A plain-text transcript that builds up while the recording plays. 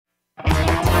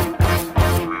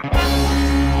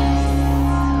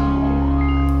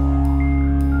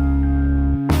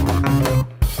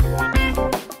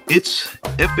It's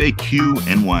FAQ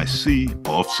NYC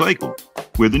Off Cycle,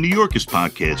 where the New Yorkers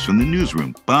podcast from the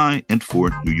newsroom by and for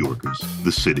New Yorkers,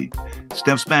 the city,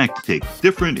 steps back to take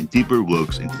different and deeper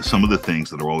looks into some of the things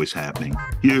that are always happening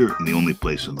here in the only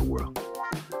place in the world.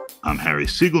 I'm Harry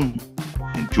Siegel,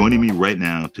 and joining me right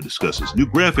now to discuss his new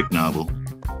graphic novel,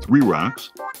 3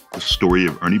 Rocks, the story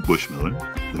of Ernie Bushmiller,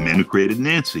 the man who created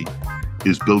Nancy,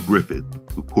 is Bill Griffith,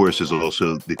 who of course is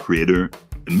also the creator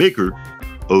and maker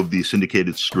of the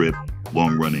syndicated strip,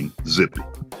 long-running Zippy.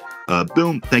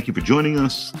 Bill, thank you for joining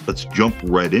us. Let's jump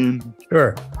right in.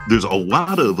 Sure. There's a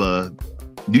lot of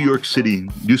New York City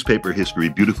newspaper history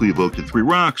beautifully evoked in 3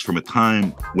 Rocks from a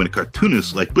time when a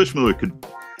cartoonist like Bushmiller could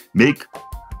make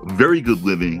a very good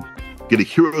living, get a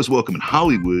hero's welcome in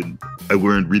Hollywood. I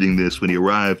learned reading this when he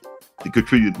arrived to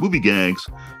contribute movie gags.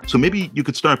 So maybe you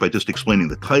could start by just explaining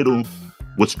the title,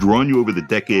 what's drawn you over the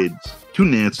decades to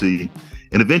Nancy,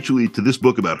 and eventually to this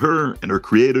book about her and her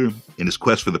creator in his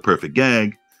quest for the perfect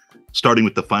gag, starting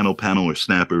with the final panel or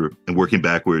snapper and working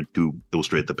backward to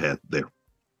illustrate the path there.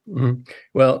 Mm-hmm.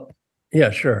 Well,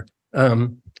 yeah, sure.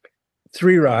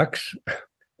 3 Rocks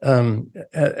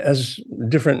has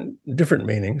different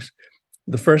meanings.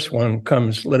 The first one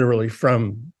comes literally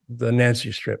from the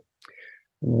Nancy strip.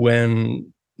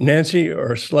 When Nancy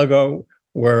or Sluggo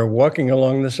were walking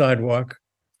along the sidewalk,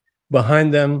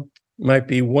 behind them might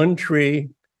be one tree,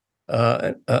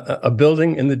 a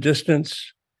building in the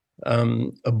distance,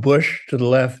 a bush to the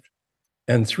left,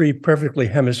 and 3 perfectly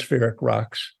hemispheric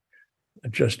rocks,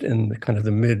 just in the kind of the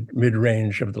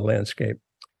mid-range of the landscape.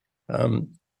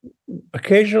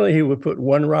 Occasionally he would put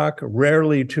 1 rock,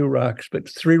 rarely 2 rocks, but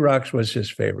 3 rocks was his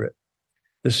favorite.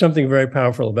 There's something very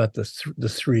powerful about the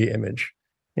 3 image.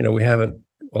 You know, we have it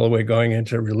all the way going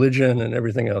into religion and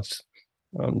everything else.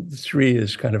 3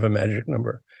 is kind of a magic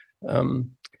number.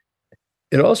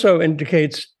 It also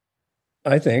indicates,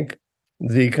 I think,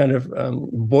 the kind of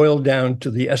boiled down to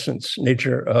the essence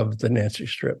nature of the Nancy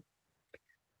strip.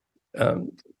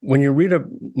 When you read a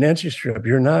Nancy strip,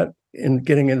 you're not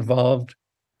getting involved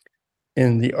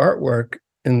in the artwork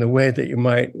in the way that you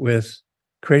might with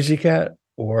Crazy Cat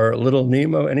or Little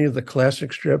Nemo, any of the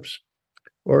classic strips,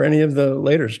 or any of the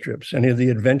later strips, any of the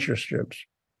adventure strips.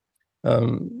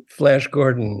 Flash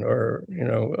Gordon or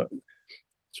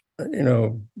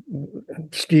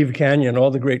Steve Canyon, all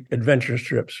the great adventure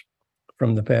strips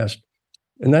from the past,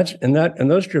 and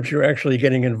those strips you're actually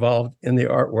getting involved in the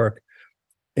artwork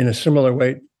in a similar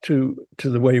way to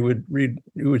the way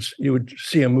you would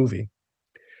see a movie.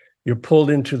 You're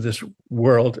pulled into this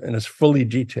world and it's fully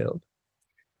detailed.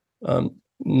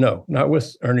 No, not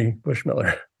with Ernie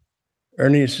Bushmiller.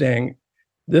 Ernie is saying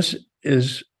this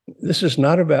is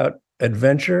not about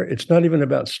adventure. It's not even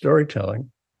about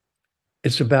storytelling.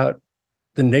 It's about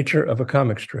the nature of a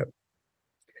comic strip.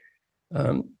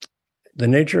 The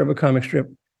nature of a comic strip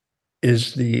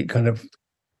is the kind of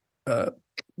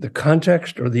the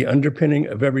context or the underpinning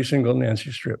of every single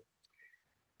Nancy strip.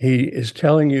 He is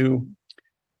telling you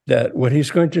that what he's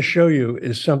going to show you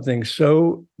is something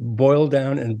so boiled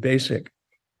down and basic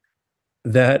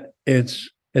that it's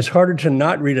harder to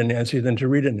not read a Nancy than to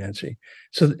read a Nancy.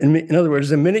 So in other words,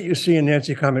 the minute you see a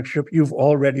Nancy comic strip, you've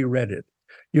already read it.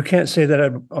 You can't say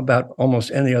that about almost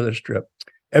any other strip.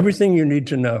 Everything you need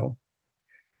to know,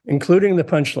 including the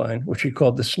punchline, which he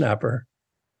called the snapper,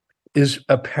 is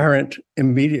apparent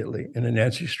immediately in a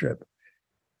Nancy strip.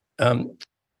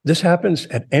 This happens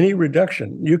at any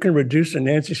reduction. You can reduce a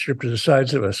Nancy strip to the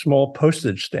size of a small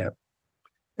postage stamp,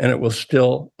 and it will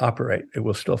still operate. It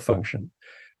will still function.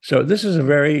 So this is a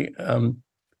very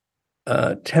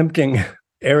tempting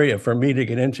area for me to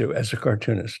get into as a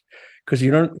cartoonist, because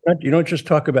you don't just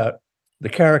talk about the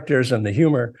characters and the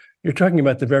humor. You're talking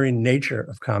about the very nature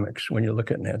of comics when you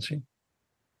look at Nancy.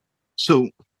 So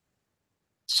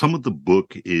some of the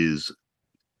book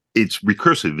it's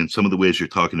recursive in some of the ways you're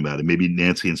talking about it. Maybe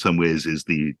Nancy in some ways is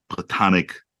the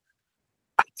platonic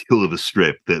ideal of a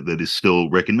strip that is still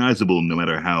recognizable no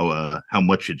matter how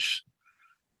much it's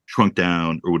shrunk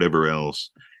down or whatever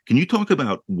else. Can you talk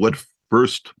about what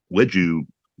first led you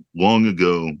long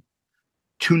ago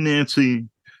to Nancy?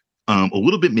 A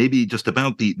little bit maybe just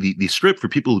about the strip for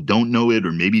people who don't know it,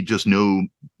 or maybe just know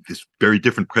this very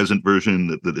different present version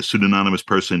that the pseudonymous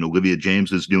person Olivia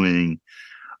James is doing.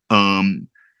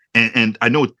 And I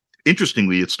know,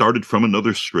 interestingly, it started from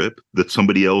another strip that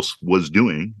somebody else was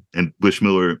doing, and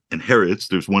Bushmiller inherits.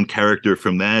 There's one character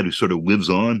from that who sort of lives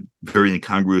on very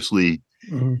incongruously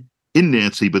in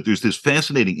Nancy, but there's this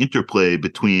fascinating interplay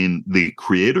between the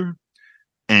creator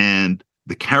and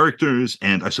the characters,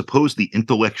 and I suppose the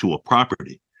intellectual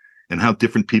property, and how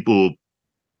different people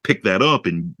pick that up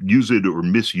and use it or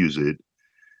misuse it.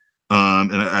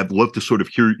 And I'd love to sort of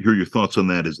hear your thoughts on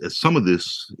that, as some of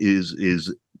this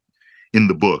is in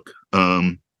the book,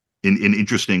 in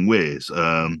interesting ways.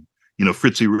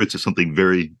 Fritzy Ritz is something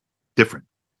very different.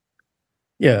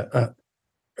 Yeah.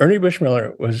 Ernie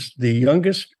Bushmiller was the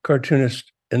youngest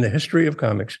cartoonist in the history of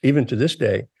comics, even to this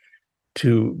day,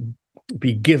 to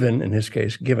be given, in his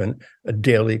case, a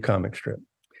daily comic strip.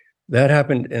 That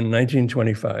happened in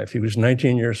 1925. He was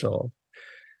 19 years old.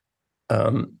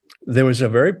 There was a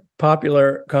very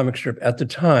popular comic strip at the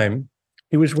time.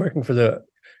 He was working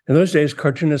in those days,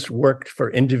 cartoonists worked for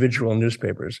individual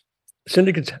newspapers.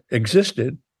 Syndicates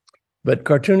existed, but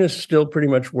cartoonists still pretty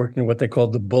much worked in what they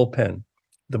called the bullpen.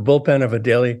 The bullpen of a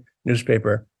daily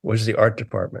newspaper was the art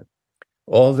department.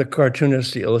 All the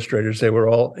cartoonists, the illustrators, they were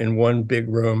all in one big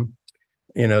room.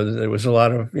 There was a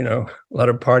lot of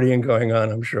partying going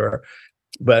on, I'm sure.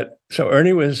 But so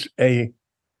Ernie was a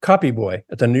copy boy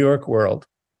at the New York World.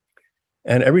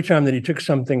 And every time that he took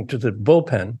something to the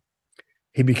bullpen,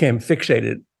 he became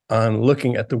fixated on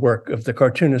looking at the work of the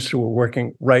cartoonists who were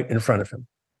working right in front of him.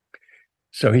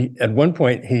 So at one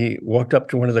point, he walked up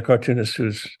to one of the cartoonists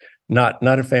who's not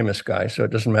a famous guy, so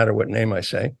it doesn't matter what name I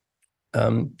say.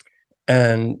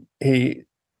 And he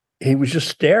was just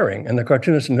staring, and the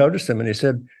cartoonist noticed him, and he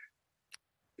said,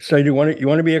 "So you want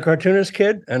to be a cartoonist,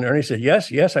 kid?" And Ernie said,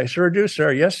 "Yes, I sure do,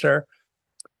 sir. Yes, sir."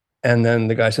 And then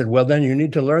the guy said, "Well, then you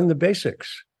need to learn the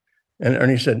basics." And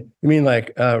Ernie said, "You mean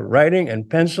like writing and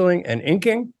penciling and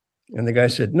inking?" And the guy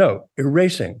said, "No,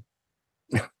 erasing."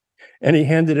 And he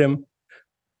handed him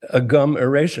a gum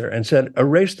eraser and said,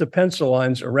 "Erase the pencil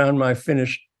lines around my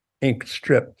finished ink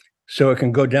strip so it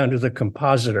can go down to the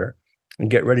compositor and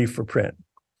get ready for print."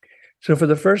 So for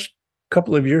the first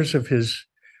couple of years of his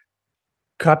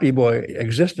copy boy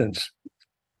existence,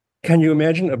 can you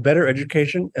imagine a better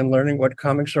education and learning what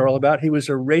comics are all about? He was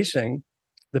erasing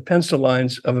the pencil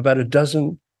lines of about a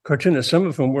dozen cartoonists, some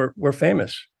of whom were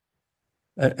famous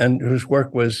and whose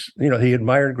work was, he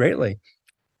admired greatly.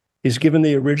 He's given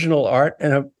the original art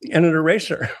and an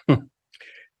eraser.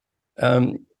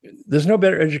 There's no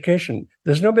better education.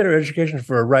 There's no better education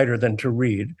for a writer than to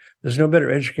read. There's no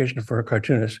better education for a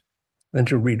cartoonist than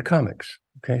to read comics.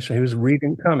 Okay, so he was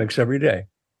reading comics every day.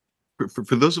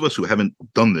 For those of us who haven't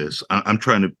done this, I'm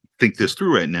trying to think this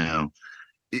through right now.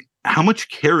 How much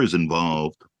care is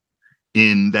involved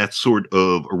in that sort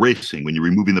of erasing when you're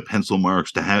removing the pencil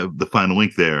marks to have the final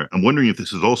ink there? I'm wondering if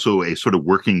this is also a sort of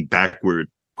working backward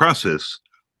process,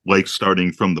 like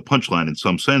starting from the punchline in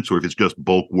some sense, or if it's just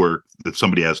bulk work that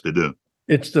somebody has to do.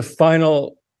 It's the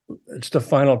final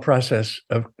process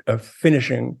of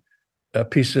finishing a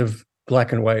piece of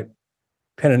black and white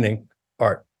pen and ink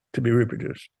art to be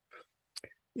reproduced.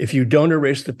 If you don't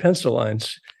erase the pencil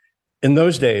lines, in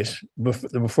those days,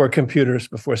 before computers,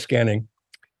 before scanning,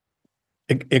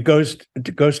 it goes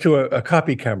to a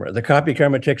copy camera. The copy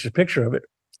camera takes a picture of it.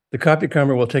 The copy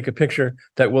camera will take a picture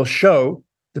that will show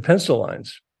the pencil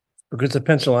lines, because the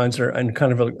pencil lines are in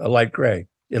kind of a light gray.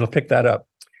 It'll pick that up.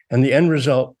 And the end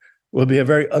result will be a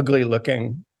very ugly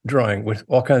looking drawing with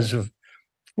all kinds of,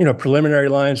 preliminary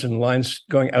lines and lines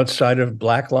going outside of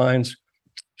black lines.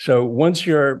 So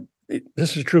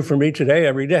this is true for me today,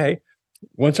 every day.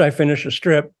 Once I finish a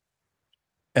strip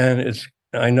and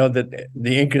I know that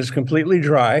the ink is completely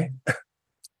dry,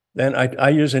 then I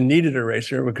use a kneaded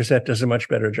eraser because that does a much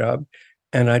better job.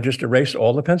 And I just erase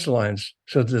all the pencil lines.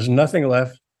 So there's nothing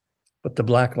left but the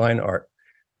black line art.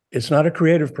 It's not a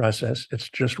creative process. It's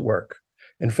just work.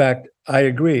 In fact, I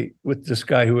agree with this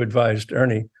guy who advised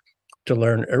Ernie to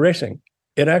learn erasing.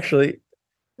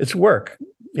 It's work.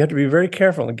 You have to be very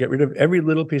careful and get rid of every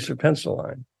little piece of pencil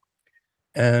line.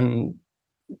 And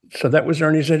so that was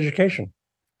Ernie's education.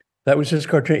 That was his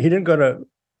cartoon. He didn't go to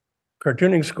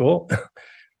cartooning school.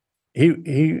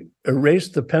 He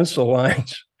erased the pencil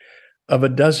lines of a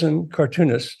dozen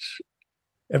cartoonists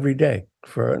every day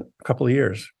for a couple of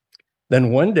years.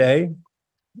 Then one day,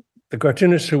 the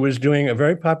cartoonist who was doing a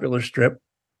very popular strip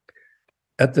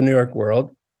at the New York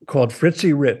World called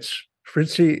Fritzy Ritz.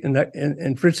 Fritzy,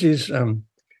 in Fritzy's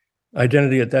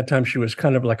identity at that time, she was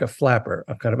kind of like a flapper,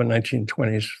 a kind of a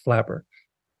 1920s flapper.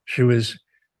 She was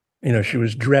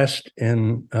dressed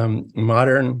in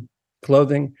modern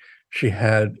clothing. She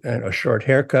had a short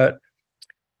haircut.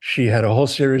 She had a whole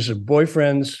series of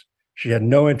boyfriends. She had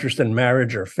no interest in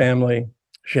marriage or family.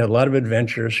 She had a lot of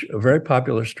adventures, a very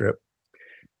popular strip.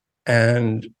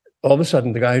 And all of a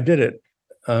sudden, the guy who did it,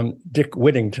 Dick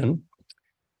Whittington,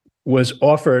 was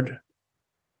offered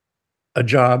a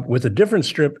job with a different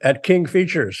strip at King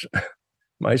Features,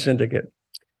 my syndicate,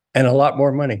 and a lot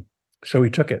more money. So he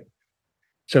took it.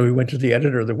 So he went to the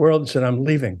editor of the World and said, "I'm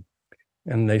leaving."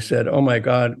 And they said, "Oh my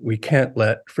God, we can't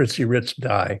let Fritzy Ritz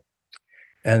die."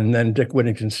 And then Dick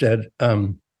Whittington said,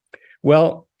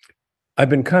 "Well, I've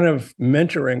been kind of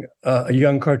mentoring a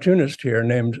young cartoonist here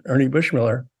named Ernie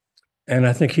Bushmiller, and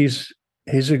I think he's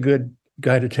a good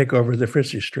guy to take over the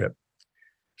Fritzy strip."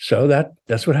 So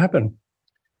that's what happened.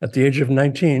 At the age of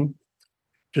 19,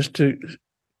 just to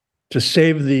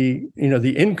save the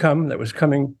income that was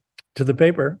coming to the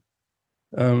paper,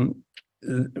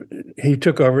 he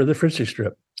took over the Fritzy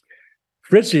strip.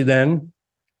 Fritzy then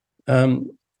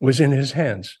was in his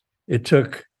hands. It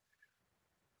took,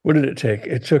 what did it take?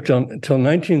 It took until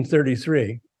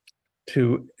 1933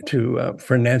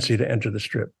 for Nancy to enter the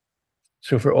strip.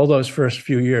 So for all those first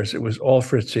few years, it was all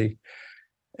Fritzy.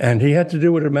 And he had to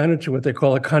do what amounted to what they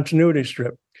call a continuity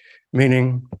strip,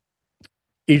 meaning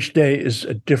each day is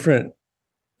a different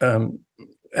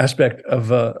aspect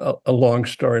of a long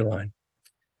storyline.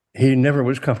 He never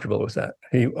was comfortable with that.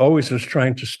 He always was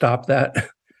trying to stop that.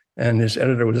 And his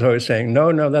editor was always saying,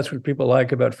 no, that's what people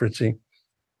like about Fritzy.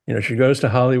 She goes to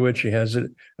Hollywood, she has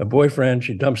a boyfriend,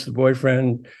 she dumps the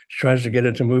boyfriend, she tries to get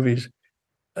into movies.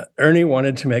 Ernie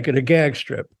wanted to make it a gag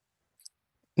strip.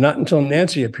 Not until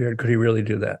Nancy appeared could he really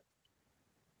do that.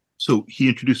 So he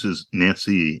introduces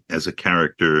Nancy as a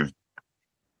character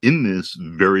in this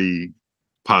very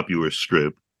popular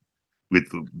strip with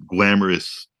the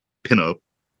glamorous pinup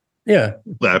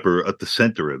flapper at the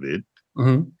center of it.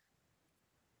 Mm-hmm.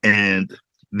 And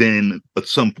then at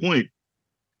some point,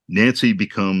 Nancy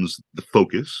becomes the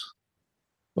focus.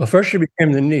 Well, first she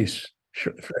became the niece. She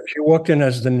walked in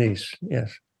as the niece,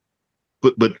 yes.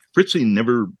 But Fritzy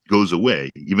never goes away,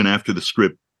 even after the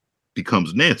script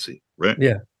becomes Nancy, right?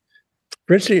 Yeah.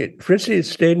 Fritzy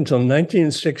stayed until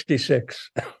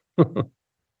 1966.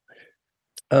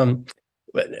 And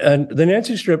the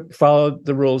Nancy strip followed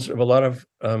the rules of a lot of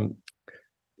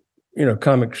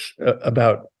comics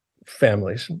about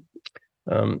families.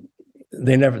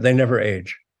 They never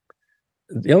age.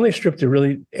 The only strip to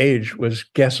really age was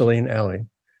Gasoline Alley.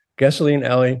 Gasoline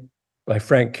Alley by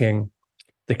Frank King.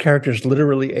 The characters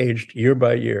literally aged year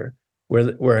by year,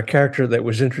 where a character that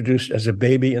was introduced as a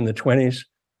baby in the 20s,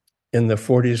 in the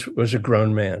 40s was a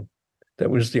grown man. That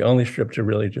was the only strip to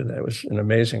really do that. It was an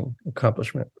amazing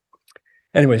accomplishment.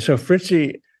 Anyway, so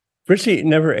Fritzy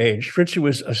never aged. Fritzy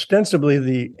was ostensibly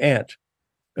the aunt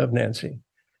of Nancy.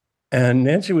 And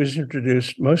Nancy was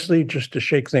introduced mostly just to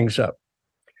shake things up.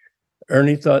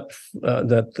 Ernie thought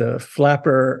that the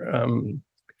flapper,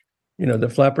 the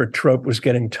flapper trope was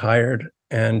getting tired,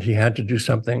 and he had to do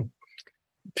something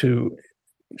to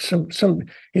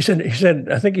he said,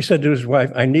 I think he said to his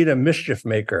wife, "I need a mischief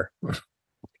maker."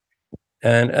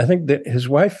 And I think that his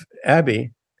wife,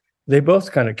 Abby, they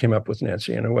both kind of came up with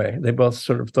Nancy in a way. They both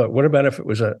sort of thought, what about if it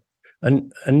was a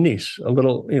niece, a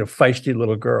little, feisty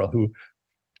little girl who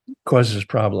causes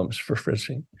problems for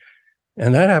Fritzy?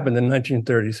 And that happened in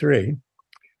 1933.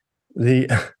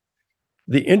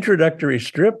 The introductory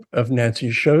strip of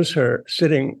Nancy shows her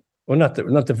sitting, well, not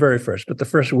the very first, but the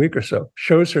first week or so,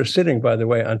 shows her sitting, by the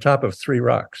way, on top of 3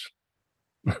 rocks,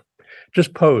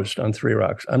 just posed on 3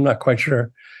 rocks. I'm not quite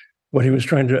sure what he was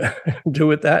trying to do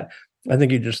with that. I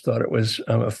think he just thought it was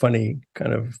a funny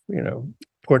kind of,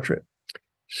 portrait.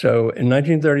 So in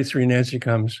 1933, Nancy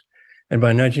comes, and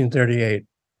by 1938,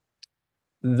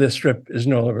 the strip is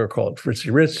no longer called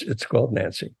Fritzy Ritz, it's called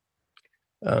Nancy.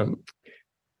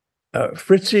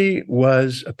 Fritzy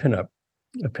was a pinup,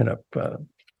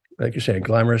 like you say, a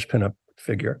glamorous pinup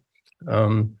figure,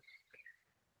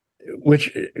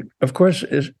 which, of course,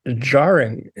 is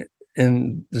jarring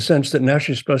in the sense that now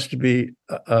she's supposed to be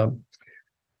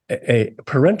a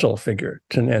parental figure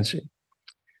to Nancy.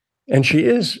 And she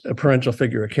is a parental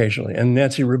figure occasionally, and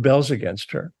Nancy rebels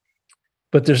against her.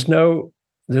 But there's no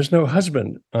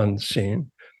husband on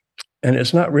scene, and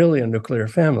it's not really a nuclear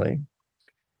family.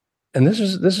 And this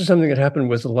is something that happened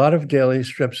with a lot of daily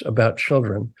strips about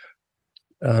children,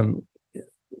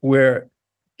 where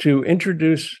to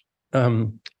introduce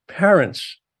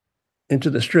parents into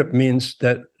the strip means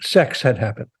that sex had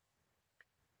happened.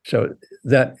 So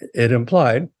that it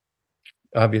implied,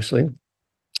 obviously,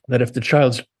 that if the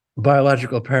child's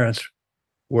biological parents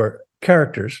were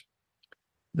characters,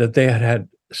 that they had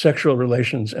sexual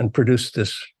relations and produced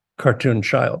this cartoon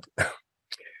child.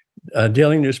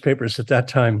 Daily newspapers at that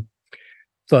time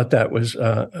thought that was,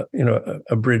 a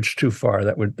bridge too far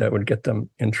that would get them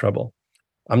in trouble.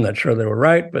 I'm not sure they were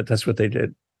right, but that's what they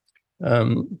did.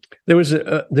 There was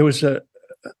a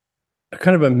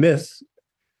kind of a myth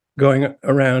going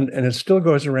around, and it still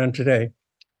goes around today,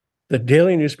 that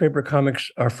daily newspaper comics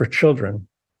are for children.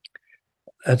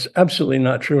 That's absolutely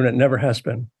not true, and it never has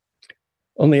been.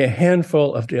 only a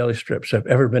handful of daily strips have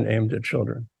ever been aimed at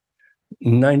children.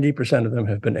 90% of them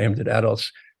have been aimed at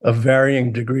adults of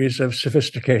varying degrees of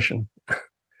sophistication.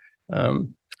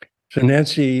 So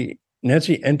Nancy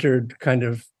entered kind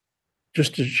of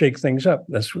just to shake things up.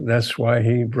 That's why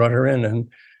he brought her in,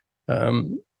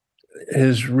 and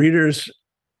his readers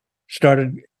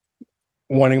started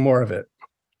wanting more of it.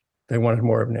 They wanted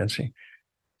more of Nancy,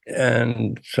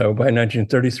 and so by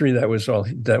 1933, that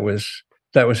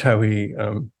was how he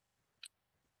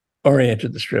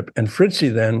oriented the strip. And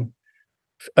Fritzi then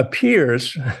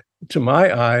appears, to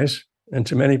my eyes and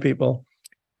to many people,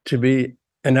 to be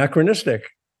anachronistic.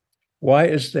 Why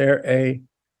is there a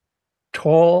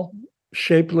tall,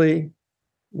 shapely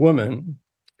woman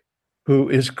who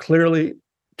is clearly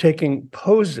taking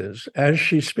poses as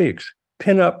she speaks,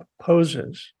 pin-up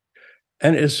poses,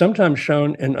 and is sometimes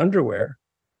shown in underwear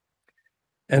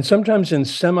and sometimes in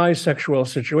semi-sexual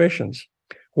situations?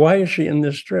 Why is she in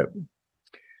this strip?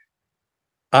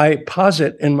 I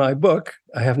posit in my book,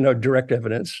 I have no direct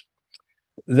evidence,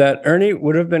 that Ernie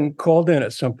would have been called in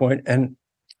at some point, and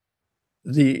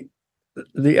the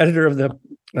editor of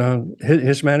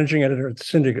his managing editor at the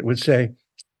Syndicate would say,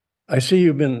 "I see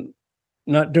you've been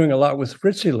not doing a lot with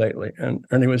Fritzi lately." And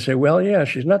Ernie would say, "Well, yeah,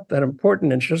 she's not that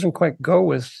important, and she doesn't quite go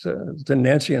with the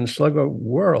Nancy and Sluggo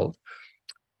world."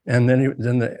 And then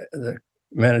the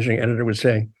managing editor would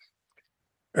say,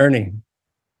 "Ernie,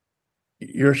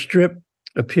 your strip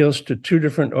appeals to two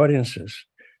different audiences.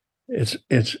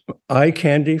 It's eye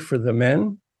candy for the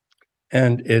men,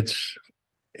 and it's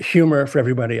humor for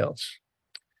everybody else.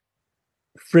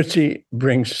 Fritzi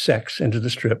brings sex into the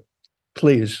strip.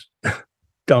 Please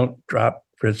don't drop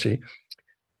Fritzi."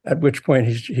 At which point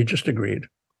he just agreed.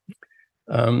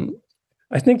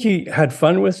 I think he had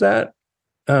fun with that,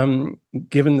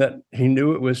 given that he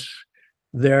knew it was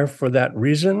there for that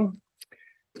reason.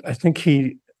 I think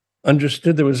he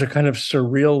understood there was a kind of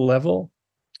surreal level.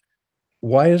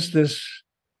 Why is this,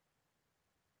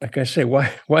 like I say,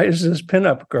 why is this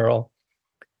pinup girl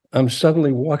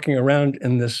suddenly walking around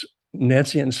in this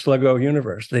Nancy and Sluggo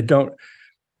universe? They don't,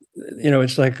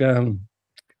 it's like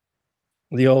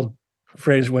the old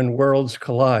phrase, when worlds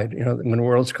collide. When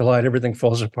worlds collide, everything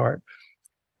falls apart.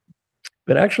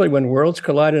 But actually, when worlds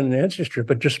collide in an Nancy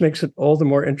strip, it just makes it all the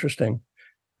more interesting.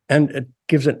 And it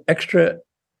gives an extra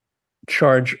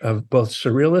charge of both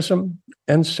surrealism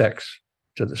and sex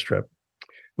to the strip,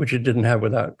 which it didn't have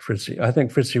without Fritzi. I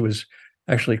think Fritzi was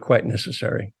actually quite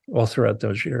necessary all throughout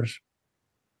those years.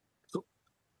 So,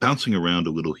 bouncing around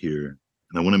a little here,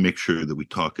 and I want to make sure that we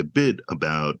talk a bit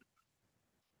about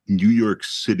New York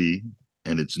City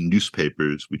and its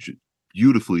newspapers, which is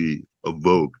beautifully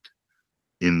evoked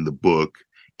in the book,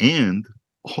 and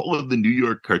all of the New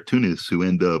York cartoonists who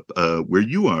end up where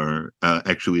you are,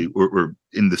 actually, or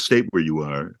in the state where you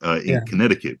are, in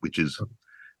Connecticut, which is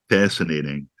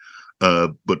fascinating.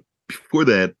 But before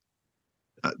that,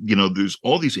 there's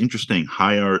all these interesting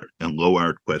high art and low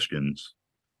art questions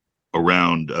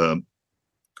around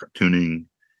cartooning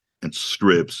and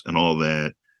strips and all that.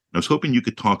 And I was hoping you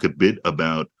could talk a bit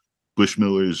about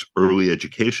Bushmiller's early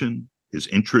education, his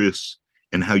interests,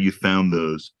 and how you found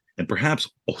those. And perhaps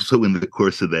also in the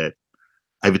course of that,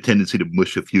 I have a tendency to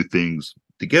mush a few things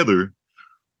together.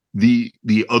 The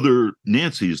other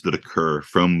Nancys that occur,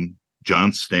 from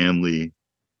John Stanley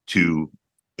to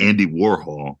Andy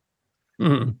Warhol,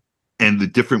 and the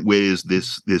different ways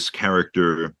this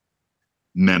character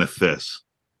manifests.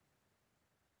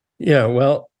 Yeah,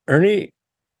 well, Ernie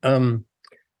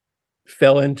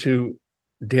fell into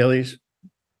daily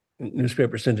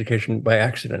newspaper syndication by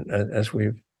accident, as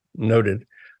we've noted.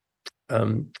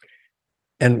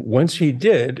 And once he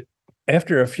did,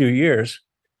 after a few years,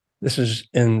 this is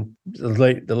in the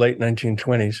late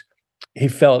 1920s, he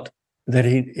felt that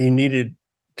he needed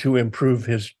to improve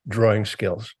his drawing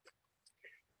skills.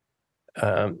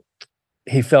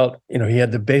 He felt, he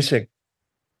had the basic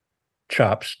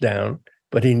chops down,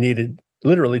 but he needed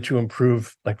literally to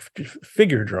improve like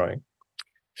figure drawing.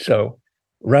 So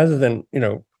rather than,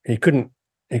 he couldn't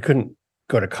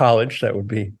go to college. That would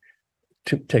be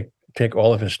to take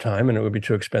all of his time, and it would be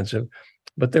too expensive.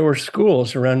 But there were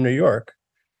schools around New York,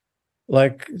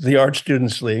 like the Art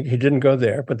Students League. He didn't go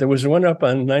there, but there was one up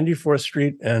on 94th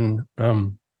Street and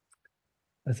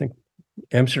I think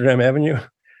Amsterdam Avenue,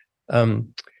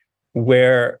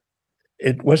 where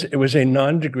it was a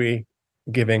non-degree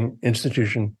giving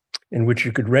institution in which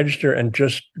you could register and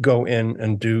just go in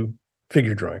and do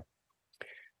figure drawing.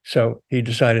 So he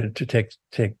decided to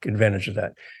take advantage of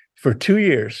that. For 2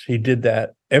 years, he did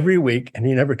that every week, and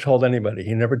he never told anybody.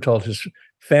 He never told his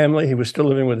family. He was still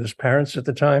living with his parents at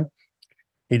the time.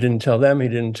 He didn't tell them. He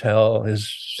didn't tell his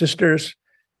sisters.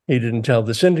 He didn't tell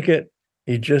the syndicate.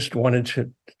 He just wanted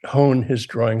to hone his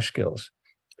drawing skills.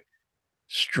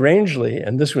 Strangely,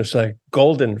 and this was like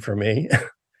golden for me,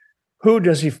 who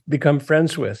does he become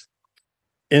friends with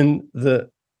in the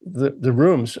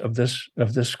rooms of this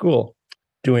school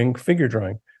doing figure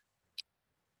drawing?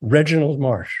 Reginald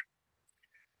Marsh,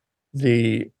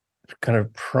 the kind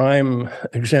of prime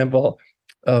example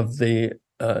of the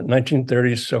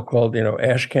 1930s so-called,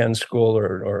 Ashcan school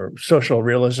or social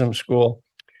realism school,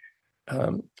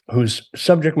 whose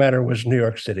subject matter was New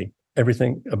York City,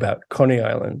 everything about Coney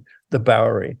Island, the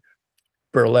Bowery,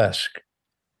 burlesque.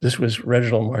 This was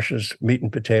Reginald Marsh's meat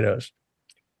and potatoes.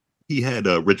 He had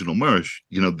Reginald Marsh,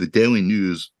 the Daily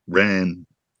News ran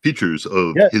features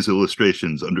of his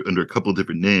illustrations under a couple of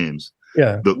different names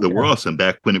that were awesome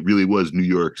back when it really was New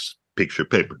York's picture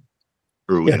paper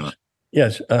early on.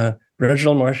 Yes.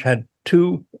 Reginald Marsh had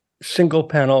 2 single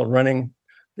panel running,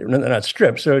 they're not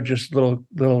strips, they're just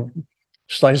little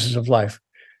slices of life.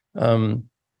 So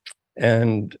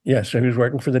he was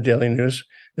working for the Daily News.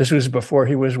 This was before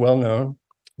he was well known,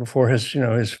 before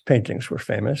his paintings were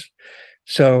famous.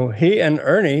 So he and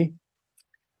Ernie,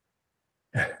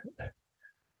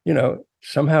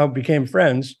 somehow became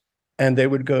friends, and they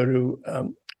would go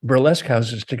to burlesque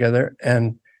houses together,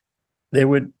 and they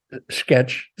would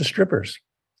sketch the strippers.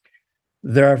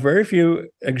 There are very few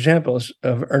examples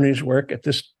of Ernie's work at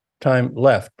this time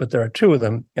left, but there are 2 of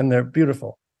them, and they're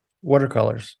beautiful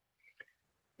watercolors.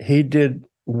 He did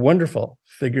wonderful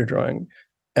figure drawing,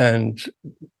 and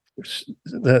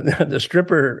the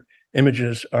stripper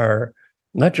images are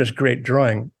not just great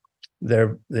drawing;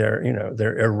 they're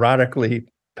erotically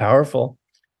powerful,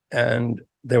 and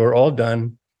they were all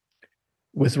done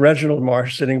with Reginald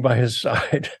Marsh sitting by his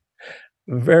side.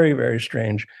 Very, very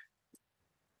strange.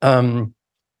 I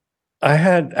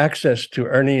had access to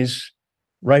Ernie's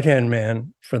right-hand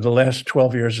man for the last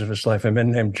 12 years of his life, a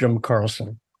man named Jim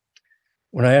Carlson.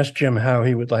 When I asked Jim how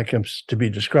he would like him to be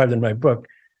described in my book,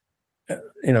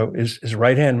 is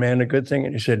right-hand man a good thing?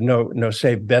 And he said, no,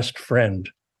 say best friend.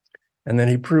 And then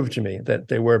he proved to me that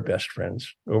they were best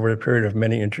friends over a period of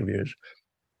many interviews.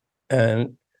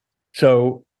 And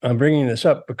so I'm bringing this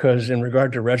up because in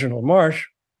regard to Reginald Marsh,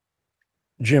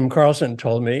 Jim Carlson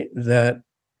told me that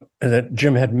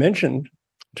Jim had mentioned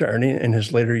to Ernie in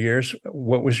his later years,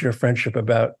 what was your friendship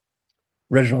about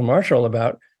Reginald Marsh all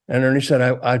about? And Ernie said,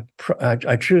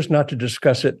 I choose not to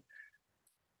discuss it.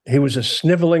 He was a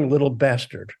sniveling little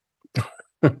bastard.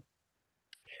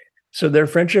 So their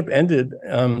friendship ended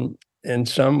in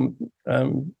some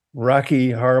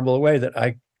rocky, horrible way that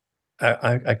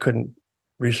I couldn't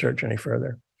research any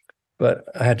further. But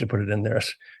I had to put it in there.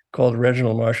 It's called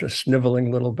Reginald Marsh, a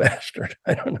sniveling little bastard.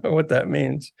 I don't know what that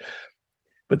means.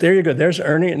 But there you go. There's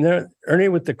Ernie, and there Ernie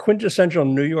with the quintessential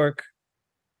New York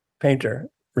painter,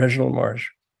 Reginald Marsh.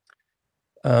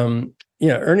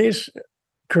 Ernie's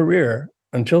career,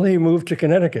 until he moved to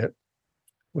Connecticut,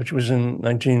 which was in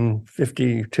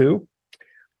 1952,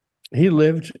 he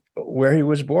lived where he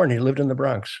was born. He lived in the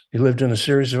Bronx. He lived in a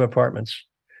series of apartments.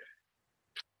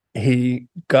 He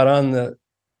got on the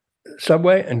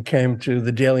subway and came to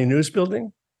the Daily News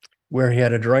building, where he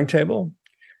had a drawing table.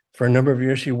 For a number of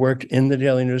years, he worked in the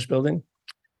Daily News building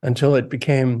until it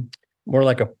became more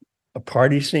like a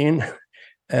party scene.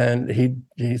 And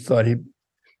he thought he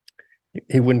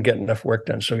wouldn't get enough work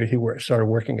done, so he started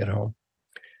working at home.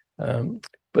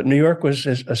 But New York was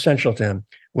essential to him.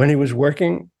 When he was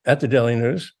working at the Daily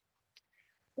News,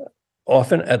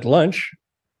 often at lunch,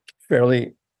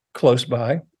 fairly close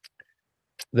by,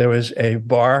 there was a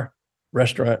bar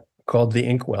restaurant called the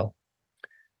Inkwell.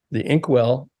 The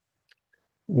Inkwell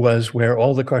was where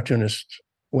all the cartoonists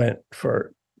went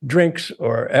for drinks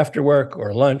or after work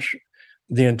or lunch.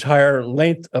 The entire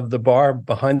length of the bar,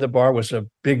 behind the bar, was a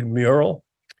big mural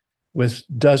with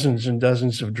dozens and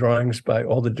dozens of drawings by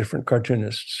all the different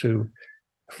cartoonists who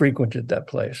frequented that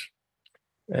place.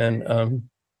 And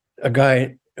a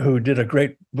guy who did a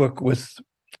great book with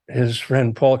his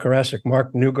friend Paul Karasik,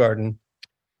 Mark Newgarden,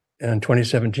 in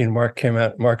 2017, Mark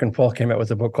and Paul came out with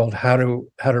a book called How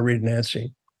to Read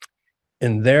Nancy.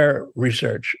 In their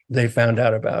research, they found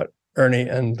out about Ernie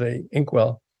and the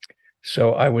Inkwell.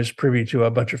 So I was privy to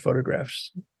a bunch of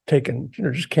photographs taken,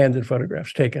 just candid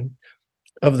photographs taken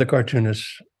of the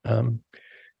cartoonists, hanging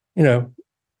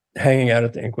out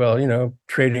at the Inkwell,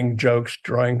 trading jokes,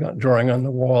 drawing on the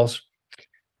walls.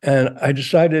 And I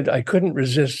decided I couldn't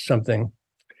resist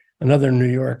another New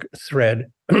York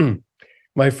thread.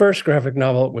 My first graphic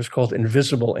novel was called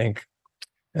Invisible Ink,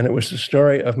 and it was the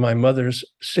story of my mother's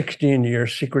 16-year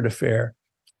secret affair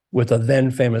with a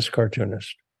then famous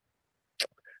cartoonist.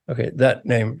 Okay, that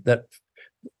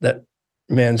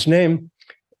man's name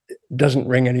doesn't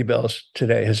ring any bells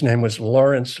today. His name was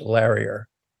Lawrence Larrier.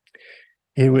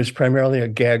 He was primarily a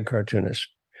gag cartoonist.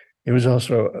 He was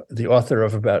also the author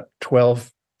of about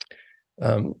 12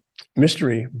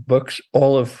 mystery books,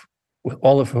 all of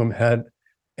whom had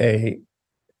a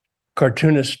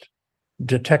cartoonist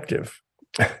detective.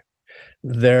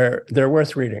 They're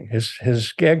worth reading.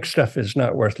 His gag stuff is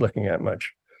not worth looking at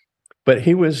much. But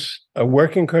he was a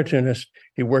working cartoonist.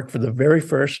 He worked for the very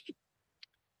first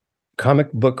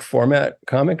comic book format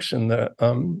comics in the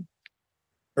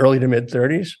early to mid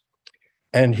 30s.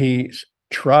 And he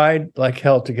tried like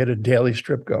hell to get a daily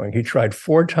strip going. He tried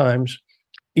 4 times.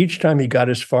 Each time he got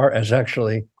as far as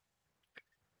actually,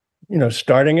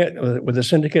 starting it with a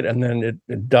syndicate, and then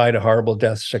it died a horrible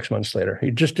death 6 months later. He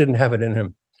just didn't have it in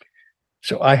him.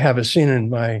 So I have a scene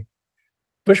in my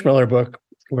Bushmiller book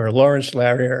where Lawrence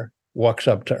Larrier walks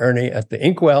up to Ernie at the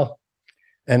inkwell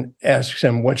and asks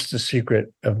him, what's the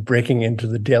secret of breaking into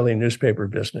the daily newspaper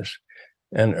business?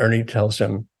 And Ernie tells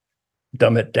him,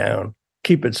 dumb it down,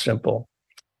 keep it simple,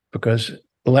 because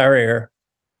Larrier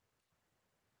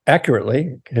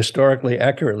historically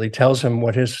accurately tells him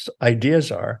what his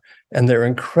ideas are, and they're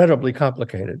incredibly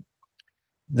complicated.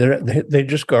 They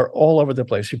just go all over the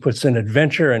place. He puts in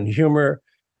adventure and humor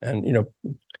and,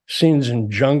 scenes in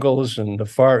jungles in the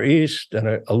Far East and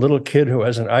a little kid who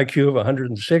has an IQ of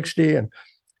 160. And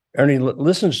Ernie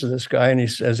listens to this guy and he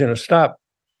says, stop,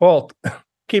 halt,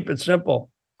 keep it simple.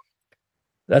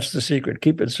 That's the secret.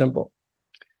 Keep it simple.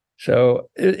 So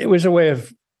it was a way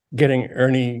of getting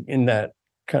Ernie in that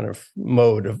kind of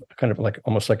mode of kind of like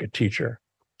almost like a teacher.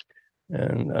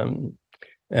 And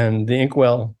the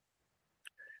inkwell,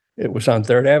 it was on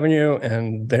 3rd Avenue,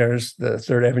 and there's the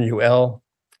 3rd Avenue L.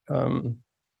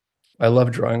 I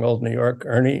love drawing old New York.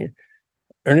 Ernie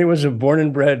was a born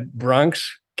and bred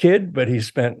Bronx kid, but he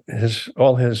spent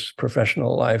all his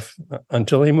professional life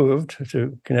until he moved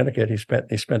to Connecticut. He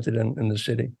spent it in the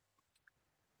city.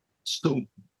 So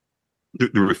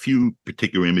there are a few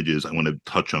particular images I want to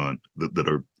touch on that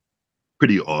are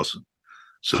pretty awesome.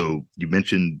 So you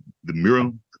mentioned the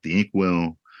mural, the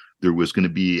inkwell. There was going to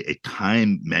be a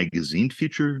Time magazine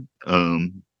feature,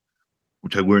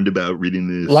 which I learned about reading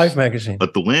this. Life magazine.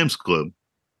 At the Lambs Club.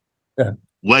 Yeah.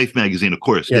 Life magazine, of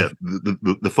course. Yeah.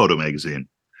 The photo magazine,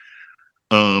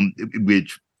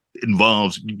 which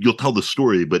involves, you'll tell the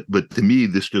story, but to me,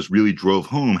 this just really drove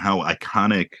home how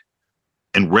iconic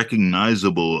and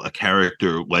recognizable a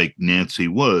character like Nancy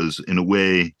was in a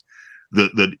way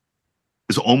that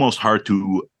is almost hard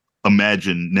to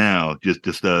imagine now,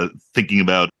 just thinking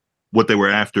about what they were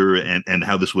after and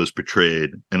how this was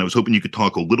portrayed. And I was hoping you could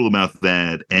talk a little about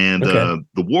that and the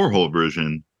Warhol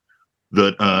version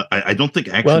that I don't think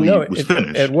actually was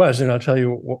finished. It was, and I'll tell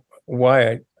you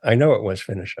why I know it was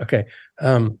finished. Okay.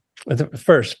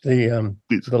 First, the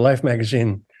Life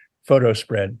magazine photo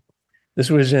spread. This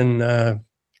was in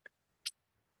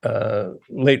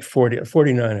late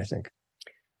 49, I think.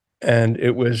 And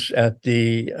it was at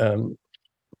the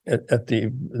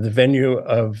venue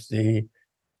of the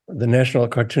National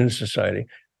Cartoonist Society.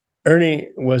 Ernie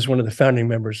was one of the founding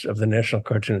members of the National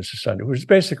Cartoonist Society, which was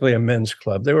basically a men's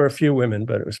club. There were a few women,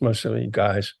 but it was mostly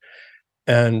guys.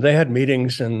 And they had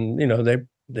meetings, and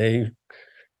they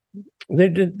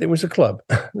did. It was a club.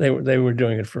 They were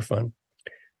doing it for fun.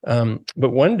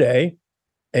 But one day,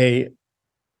 a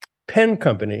pen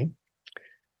company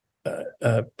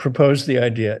proposed the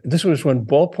idea. This was when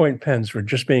ballpoint pens were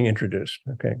just being introduced.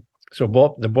 Okay, so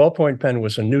the ballpoint pen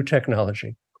was a new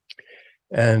technology.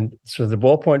 And so the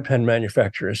ballpoint pen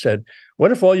manufacturer said,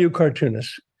 what if all you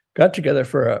cartoonists got together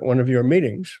for one of your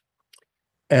meetings,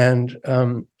 and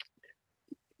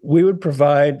we would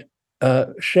provide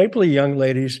shapely young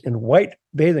ladies in white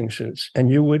bathing suits, and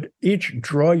you would each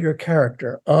draw your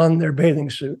character on their bathing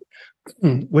suit,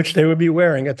 which they would be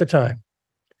wearing at the time.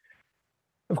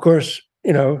 Of course,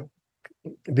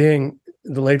 being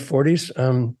the late 40s,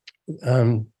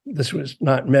 this was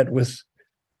not met with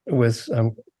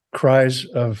cries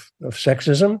of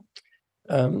sexism.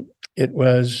 It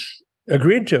was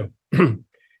agreed to.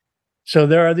 So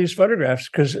there are these photographs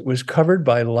because it was covered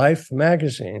by Life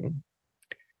magazine.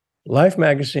 Life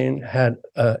magazine had,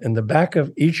 in the back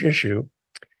of each issue,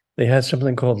 they had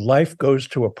something called Life Goes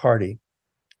to a Party.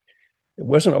 It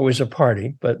wasn't always a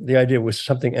party, but the idea was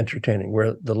something entertaining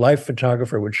where the Life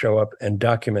photographer would show up and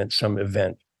document some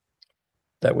event.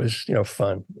 That was,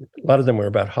 fun. A lot of them were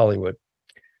about Hollywood.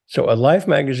 So a Life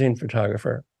magazine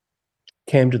photographer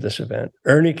came to this event.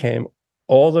 Ernie came.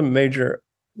 All the major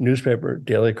newspaper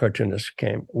daily cartoonists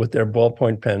came with their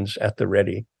ballpoint pens at the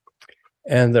ready.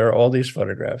 And there are all these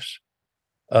photographs.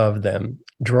 of them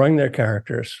drawing their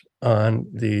characters on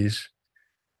these,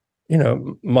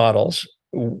 models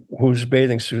whose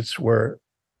bathing suits were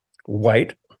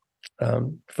white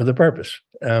for the purpose.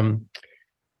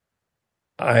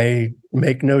 I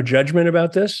make no judgment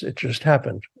about this. It just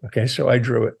happened. Okay, so I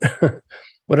drew it.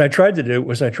 What I tried to do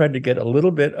was I tried to get a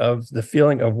little bit of the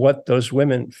feeling of what those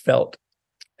women felt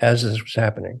as this was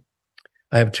happening.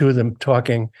 I have two of them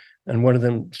talking, and one of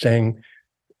them saying,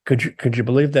 could you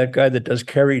believe that guy that does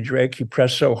Kerry Drake? He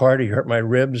pressed so hard, he hurt my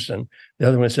ribs. And the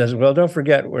other one says, well, don't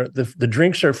forget, the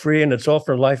drinks are free and it's all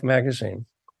for Life magazine.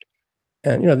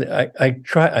 And,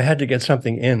 I had to get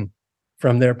something in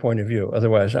from their point of view.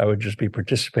 Otherwise, I would just be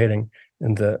participating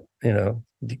in the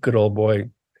good old boy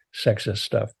sexist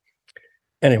stuff.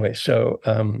 Anyway, so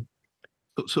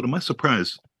to my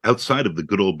surprise, outside of the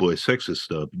good old boy sexist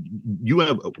stuff, you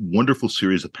have a wonderful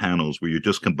series of panels where you're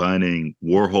just combining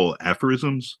Warhol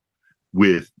aphorisms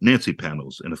with Nancy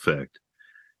panels, in effect.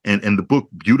 And the book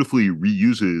beautifully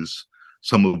reuses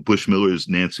some of Bushmiller's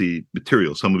Nancy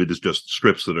material. Some of it is just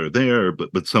strips that are there,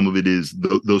 but some of it is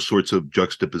those sorts of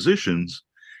juxtapositions.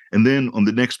 And then on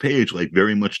the next page, like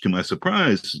very much to my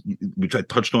surprise, which I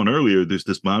touched on earlier, there's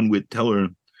this Bonwit Teller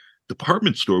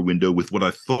department store window with what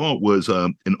I thought was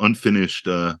an unfinished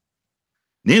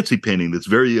Nancy painting that's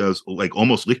very like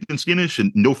almost Lichtensteinish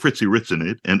and no Fritzy Ritz in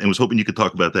it. And was hoping you could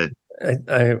talk about that.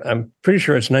 I'm pretty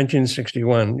sure it's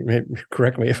 1961.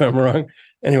 Correct me if I'm wrong.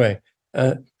 Anyway,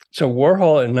 so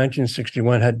Warhol in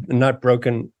 1961 had not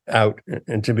broken out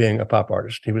into being a pop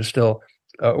artist. He was still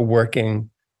a working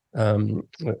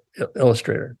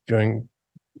illustrator, doing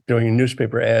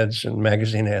newspaper ads and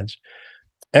magazine ads,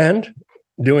 and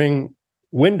doing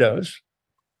windows,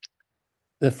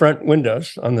 the front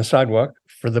windows on the sidewalk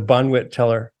for the Bonwit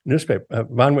Teller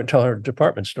Bonwit Teller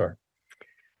department store.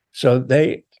 So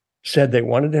they said they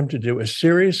wanted him to do a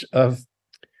series of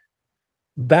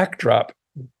backdrop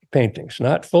paintings,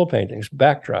 not full paintings,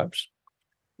 backdrops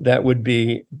that would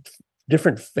be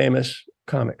different famous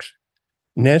comics.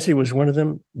 Nancy was one of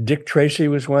them. Dick Tracy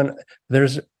was one.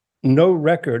 There's no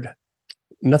record.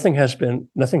 Nothing has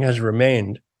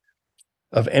remained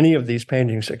of any of these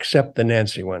paintings except the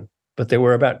Nancy one, but there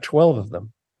were about 12 of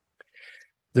them.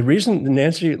 The reason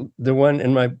the one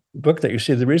in my book that you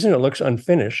see, the reason it looks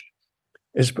unfinished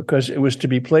is because it was to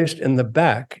be placed in the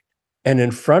back and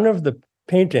in front of the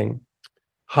painting,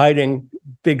 hiding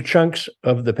big chunks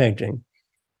of the painting,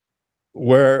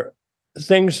 were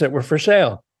things that were for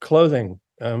sale, clothing,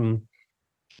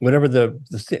 whatever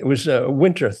it was a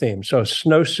winter theme. So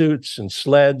snowsuits and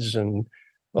sleds and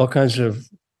all kinds of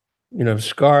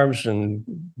scarves and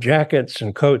jackets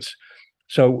and coats.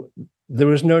 So there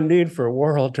was no need for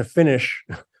Warhol to finish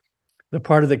the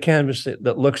part of the canvas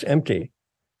that looks empty.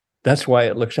 That's why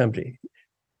it looks empty.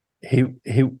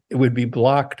 It would be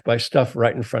blocked by stuff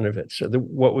right in front of it. So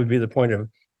what would be the point of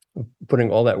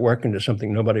putting all that work into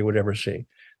something nobody would ever see?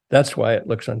 That's why it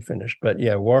looks unfinished. But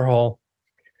yeah, Warhol,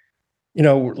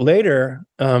 later,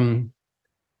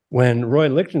 when Roy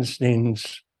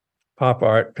Lichtenstein's pop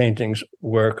art paintings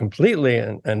were completely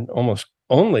and almost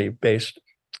only based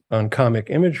on comic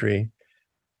imagery,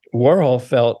 Warhol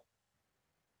felt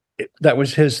that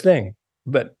was his thing,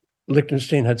 but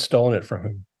Lichtenstein had stolen it from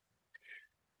him.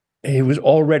 He was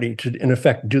all ready to, in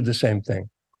effect, do the same thing.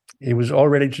 He was all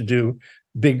ready to do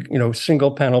big,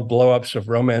 single panel blowups of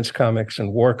romance comics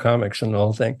and war comics and the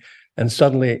whole thing. And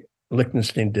suddenly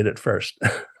Lichtenstein did it first.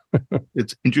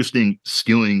 It's interesting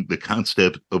stealing the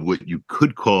concept of what you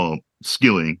could call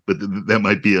skilling, but that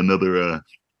might be another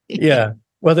yeah.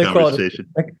 Well, they call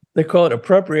it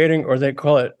appropriating, or they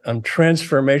call it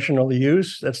transformational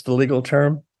use. That's the legal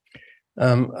term.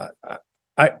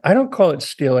 I don't call it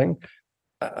stealing.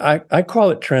 I call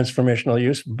it transformational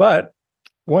use, but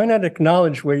why not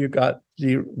acknowledge where you got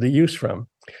the use from?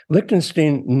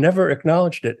 Lichtenstein never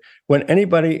acknowledged it. When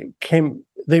anybody came,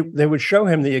 they would show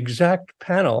him the exact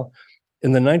panel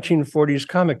in the 1940s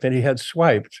comic that he had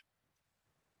swiped,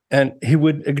 and he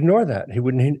would ignore that. He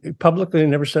publicly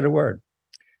never said a word.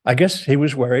 I guess he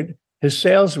was worried his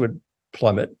sales would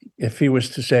plummet if he was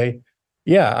to say,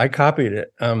 yeah, I copied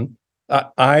it.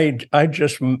 I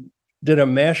just did a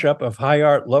mashup of high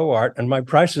art, low art, and my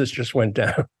prices just went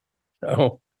down.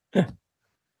 So,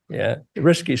 yeah,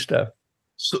 risky stuff.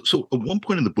 So at one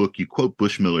point in the book, you quote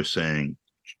Bushmiller saying,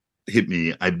 hit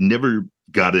me, I've never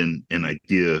gotten an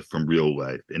idea from real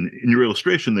life. And in your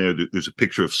illustration there's a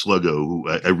picture of Sluggo, who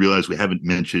I realize we haven't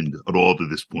mentioned at all to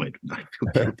this point. I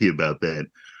feel guilty about that.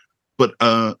 But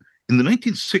in the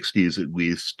 1960s, at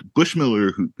least,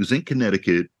 Bushmiller, who's in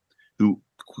Connecticut, who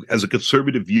has a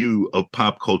conservative view of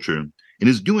pop culture, and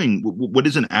is doing what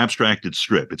is an abstracted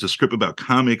strip. It's a strip about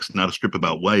comics, not a strip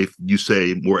about life. You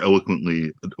say more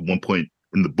eloquently at one point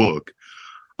in the book.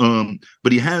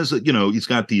 But he has, he's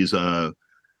got these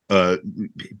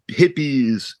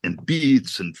hippies and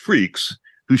beats and freaks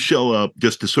who show up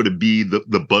just to sort of be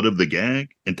the butt of the gag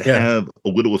and to have a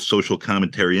little social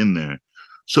commentary in there.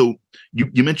 So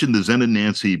you mentioned the Zen and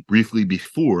Nancy briefly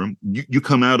before. You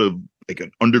come out of like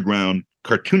an underground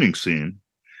cartooning scene,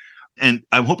 and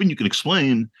I'm hoping you can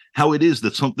explain how it is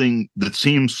that something that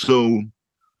seems so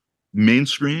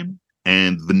mainstream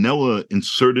and vanilla in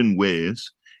certain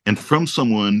ways, and from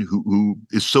someone who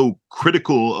is so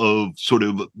critical of sort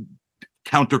of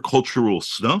countercultural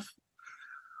stuff,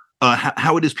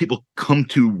 how it is people come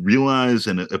to realize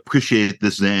and appreciate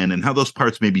this Zen, and how those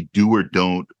parts maybe do or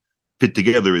don't fit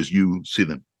together as you see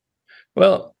them.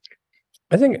 Well,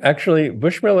 I think actually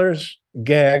Bushmiller's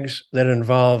gags that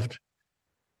involved,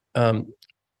 I'll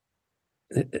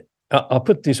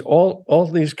put these all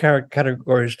these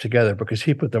categories together because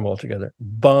he put them all together.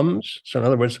 Bums, so in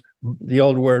other words, the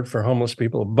old word for homeless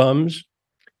people, bums,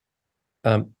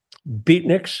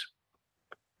 beatniks,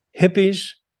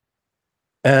 hippies,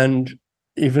 and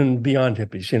even beyond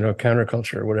hippies,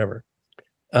 counterculture or whatever.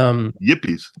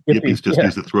 Yippies just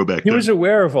use the throwback. He was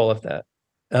aware of all of that.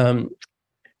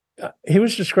 He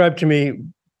was described to me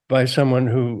by someone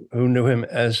who knew him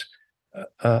as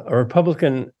a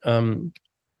Republican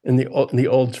in the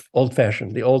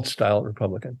old-fashioned, the old-style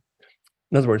Republican.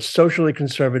 In other words, socially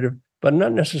conservative, but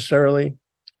not necessarily.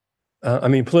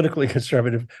 Politically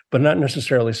conservative, but not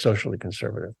necessarily socially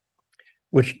conservative.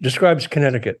 Which describes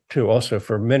Connecticut too. Also,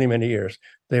 for many, many years,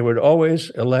 they would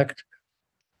always elect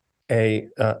a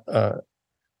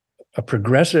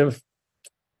progressive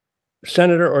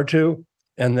senator or two,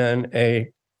 and then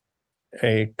a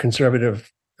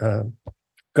conservative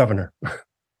governor.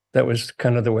 That was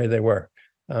kind of the way they were.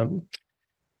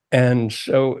 And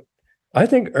so I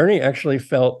think Ernie actually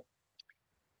felt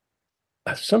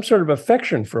some sort of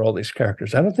affection for all these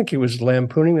characters. I don't think he was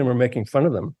lampooning them or making fun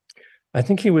of them. I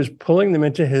think he was pulling them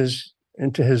into his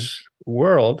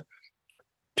world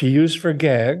to use for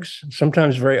gags,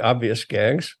 sometimes very obvious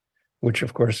gags, which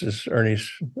of course is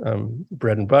Ernie's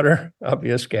bread and butter,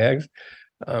 obvious gags.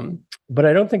 But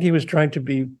I don't think he was trying to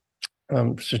be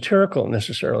satirical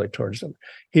necessarily towards them.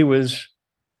 It was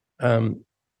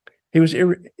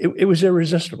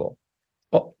irresistible.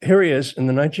 Well, here he is in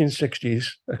the 1960s,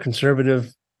 a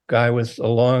conservative guy with a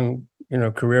long,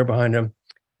 career behind him.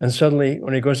 And suddenly,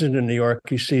 when he goes into New York,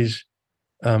 he sees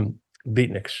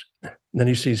beatniks. Then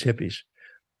he sees hippies.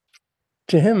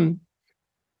 To him,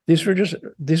 these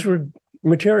were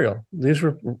material. This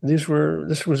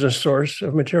was a source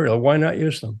of material. Why not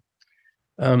use them?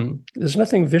 There's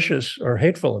nothing vicious or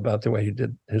hateful about the way he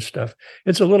did his stuff.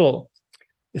 It's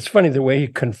funny the way he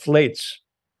conflates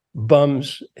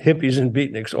bums, hippies, and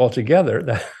beatniks all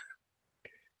together.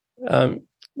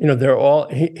 They're all,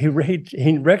 he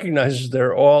recognizes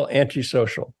they're all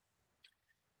antisocial.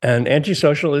 And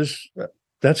antisocial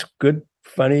that's good,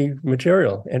 funny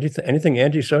material. Anything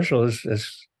antisocial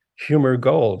is humor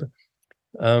gold.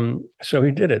 So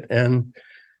he did it. And,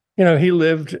 he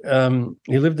lived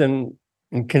in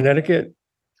Connecticut.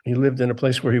 He lived in a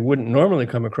place where he wouldn't normally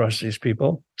come across these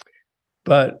people,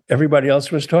 but everybody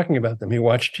else was talking about them. He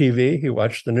watched TV, he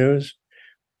watched the news.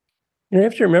 You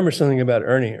have to remember something about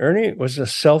Ernie. Ernie was a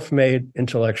self-made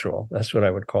intellectual. That's what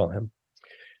I would call him.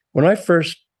 When I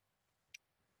first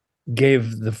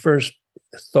gave the first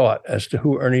thought as to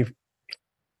who Ernie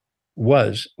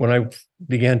was, when I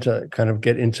began to kind of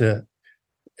get into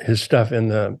his stuff in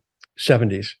the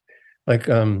 70s, like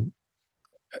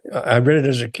I read it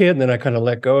as a kid, and then I kind of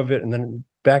let go of it. And then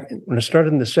back when I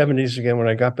started in the 70s again, when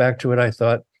I got back to it, I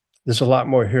thought there's a lot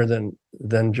more here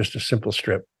than just a simple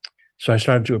strip. So I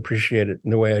started to appreciate it in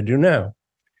the way I do now.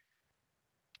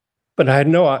 But I had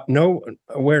no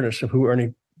awareness of who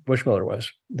Ernie Bushmiller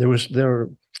was.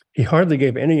 He hardly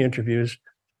gave any interviews.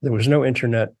 There was no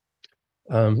internet.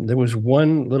 There was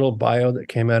one little bio that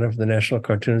came out of the National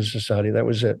Cartoonists Society. That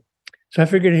was it. So I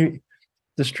figured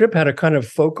the strip had a kind of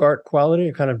folk art quality,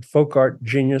 a kind of folk art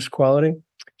genius quality.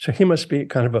 So he must be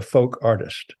kind of a folk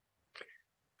artist.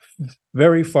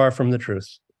 Very far from the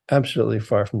truth. Absolutely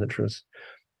far from the truth.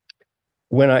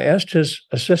 When I asked his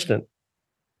assistant,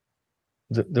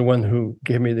 the one who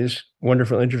gave me these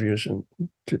wonderful interviews and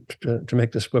to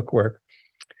make this book work,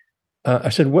 I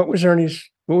said, what was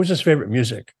his favorite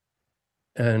music?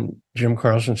 And Jim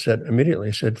Carlson said immediately,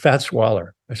 he said, Fats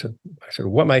Waller. I said,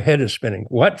 what? My head is spinning.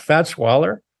 What? Fats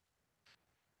Waller?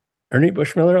 Ernie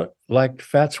Bushmiller liked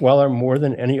Fats Waller more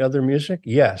than any other music?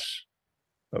 Yes.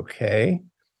 Okay.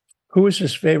 Who was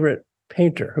his favorite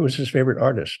painter? Who was his favorite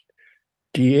artist?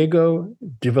 Diego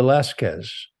de Velázquez.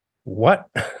 What?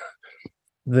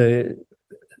 The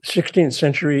 16th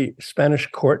century Spanish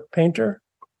court painter?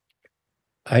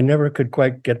 I never could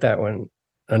quite get that one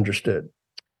understood.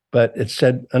 But it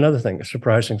said another thing, a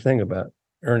surprising thing about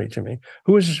Ernie to me.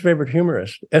 Who was his favorite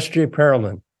humorist? S.J.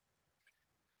 Perelman.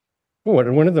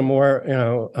 One of the more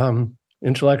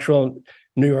intellectual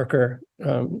New Yorker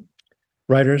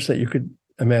writers that you could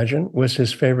imagine was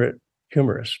his favorite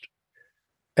humorist.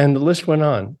 And the list went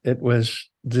on. It was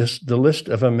the list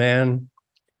of a man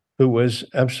who was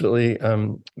absolutely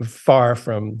far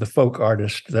from the folk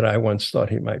artist that I once thought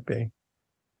he might be.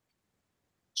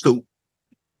 So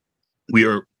we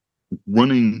are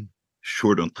running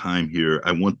short on time here.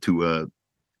 I want to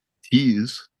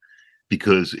tease,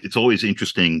 because it's always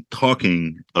interesting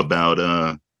talking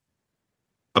about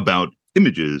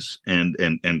images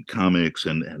and comics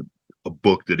and a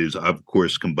book that is, of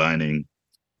course, combining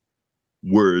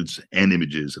words and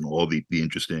images in all the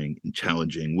interesting and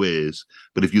challenging ways.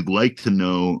 But if you'd like to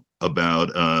know about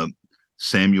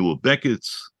Samuel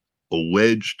Beckett's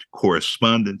alleged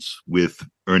correspondence with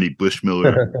Ernie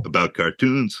Bushmiller about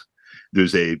cartoons,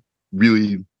 there's a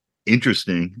really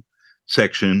interesting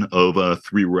section of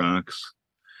Three Rocks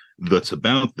that's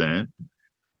about that.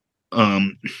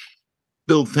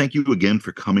 Bill, thank you again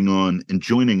for coming on and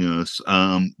joining us.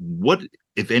 What,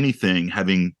 if anything,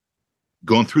 having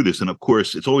gone through this, and of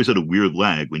course, it's always at a weird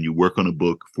lag when you work on a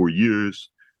book for years,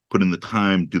 put in the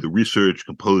time, do the research,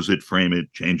 compose it, frame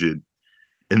it, change it,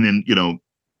 and then,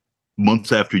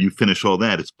 months after you finish all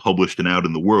that, it's published and out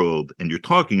in the world, and you're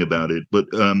talking about it. But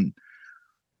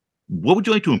what would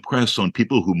you like to impress on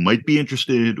people who might be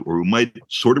interested, or who might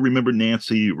sort of remember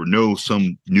Nancy, or know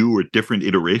some new or different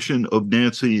iteration of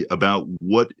Nancy, about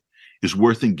what is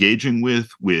worth engaging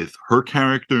with her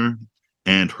character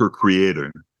and her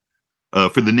creator?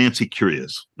 For the Nancy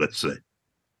curious, let's say.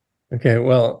 Okay,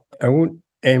 well, I won't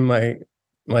aim my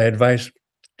advice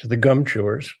to the gum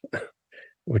chewers,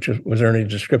 which was Ernie's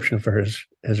description for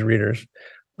his readers.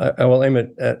 I will aim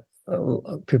it at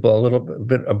people a little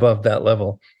bit above that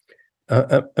level.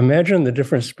 Imagine the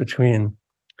difference between,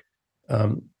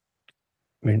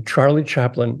 Charlie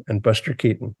Chaplin and Buster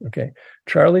Keaton. Okay,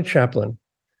 Charlie Chaplin,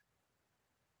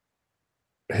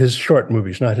 his short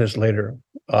movies, not his later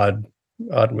odd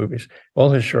movies,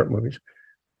 all his short movies.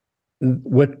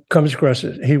 What comes across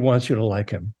is he wants you to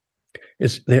like him.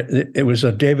 It was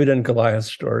a David and Goliath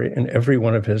story in every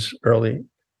one of his early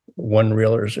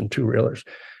one-reelers and two-reelers.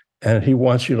 And he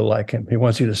wants you to like him. He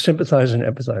wants you to sympathize and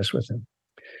empathize with him.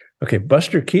 Okay,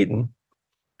 Buster Keaton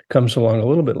comes along a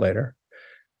little bit later,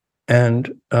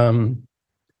 and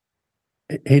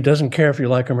he doesn't care if you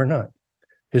like him or not.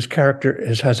 His character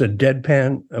has a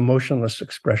deadpan, emotionless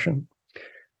expression.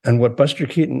 And what Buster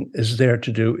Keaton is there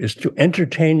to do is to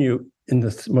entertain you in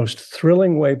the most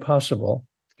thrilling way possible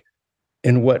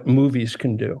in what movies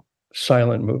can do,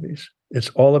 silent movies. It's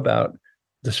all about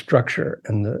the structure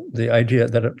and the idea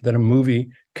that a movie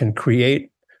can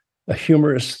create a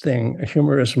humorous thing, a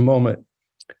humorous moment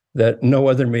that no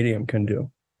other medium can do.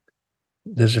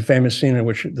 There's a famous scene in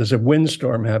which there's a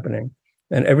windstorm happening,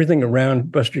 and everything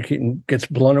around Buster Keaton gets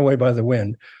blown away by the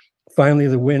wind. Finally,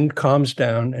 the wind calms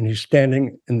down, and he's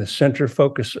standing in the center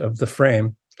focus of the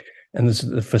frame, and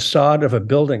the facade of a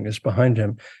building is behind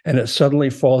him, and it suddenly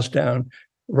falls down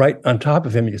right on top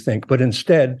of him, you think. But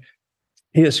instead,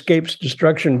 he escapes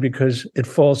destruction because it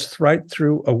falls right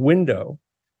through a window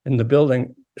in the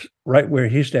building right where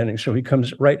he's standing. So he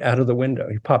comes right out of the window.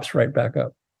 He pops right back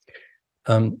up.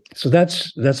 So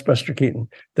that's Buster Keaton.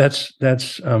 That's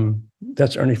Ernie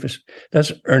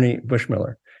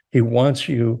Bushmiller. He wants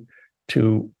you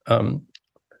to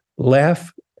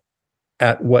laugh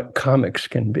at what comics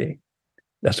can be.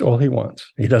 That's all he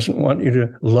wants. He doesn't want you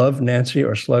to love Nancy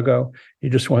or Sluggo. He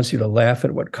just wants you to laugh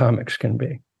at what comics can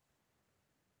be.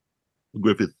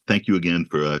 Griffith, thank you again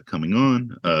for coming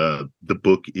on. The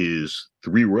book is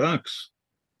Three Rocks,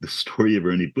 the story of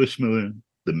Ernie Bushmiller,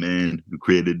 the man who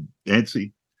created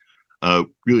Nancy.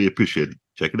 Really appreciate it.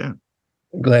 Check it out.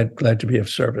 Glad to be of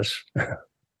service.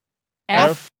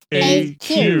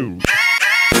 FAQ.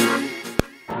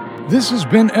 This has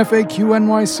been FAQ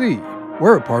NYC.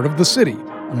 We're a part of The City,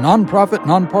 a nonprofit,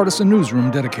 nonpartisan newsroom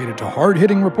dedicated to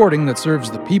hard-hitting reporting that serves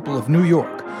the people of New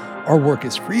York. Our work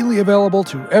is freely available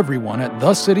to everyone at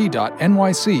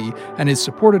thecity.nyc and is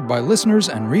supported by listeners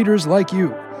and readers like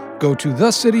you. Go to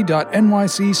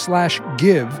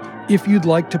thecity.nyc/give if you'd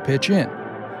like to pitch in.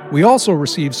 We also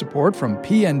receive support from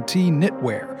PNT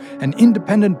Knitwear, an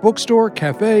independent bookstore,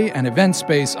 cafe, and event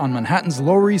space on Manhattan's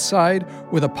Lower East Side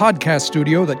with a podcast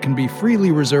studio that can be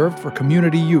freely reserved for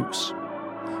community use.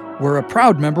 We're a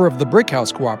proud member of the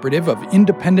Brickhouse Cooperative of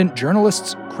independent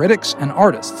journalists, critics, and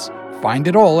artists. Find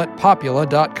it all at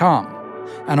popula.com.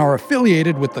 And are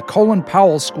affiliated with the Colin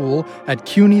Powell School at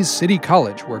CUNY's City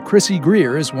College, where Chrissy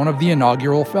Greer is one of the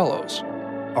inaugural fellows.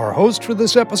 Our host for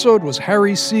this episode was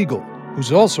Harry Siegel,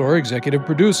 who's also our executive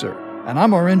producer, and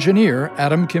I'm our engineer,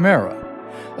 Adam Chimera.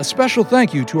 A special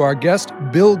thank you to our guest,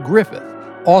 Bill Griffith,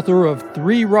 author of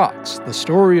 3 Rocks, the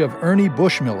story of Ernie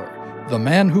Bushmiller, the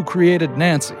man who created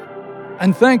Nancy.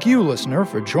 And thank you, listener,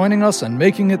 for joining us and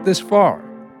making it this far.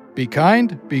 Be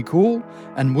kind, be cool,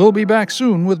 and we'll be back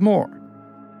soon with more.